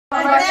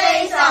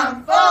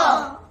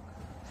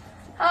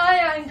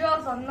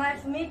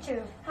Nice to meet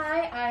you.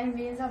 Hi, I'm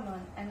Min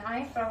Samon, and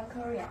I'm from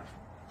Korea.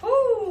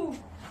 Ooh!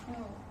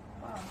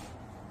 Wow.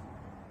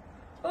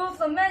 Who's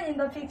the man in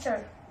the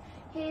picture?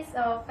 He's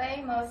a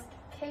famous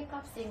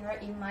K-pop singer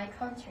in my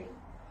country.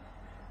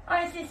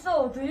 I see.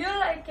 So, do you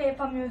like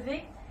K-pop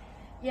music?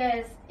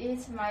 Yes,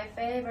 it's my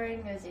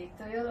favorite music.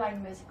 Do you like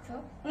music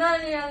too? Not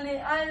really.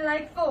 I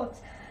like sports.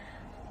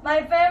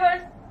 My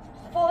favorite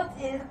sport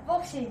is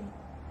boxing.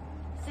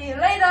 See you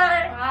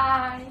later.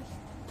 Bye.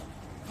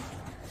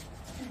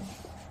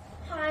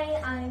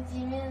 Hi, I'm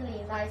Jimin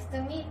Lee. Nice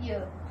to meet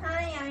you.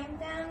 Hi, I'm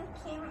Dan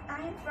Kim.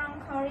 I'm from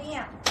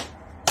Korea.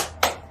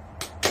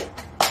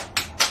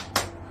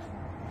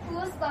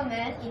 Who's the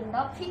man in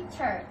the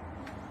picture?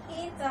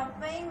 He's a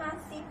famous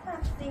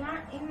K-pop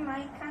singer in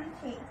my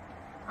country.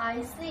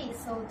 I see.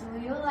 So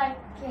do you like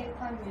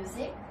K-pop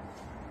music?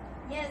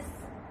 Yes.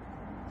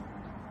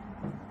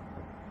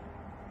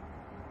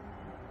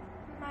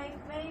 My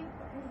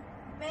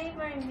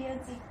favorite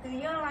music. Do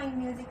you like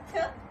music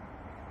too?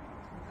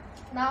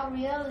 Not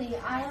really.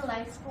 I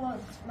like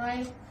sports.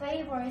 My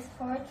favorite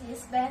sport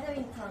is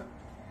badminton.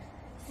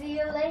 See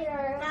you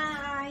later.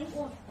 Bye.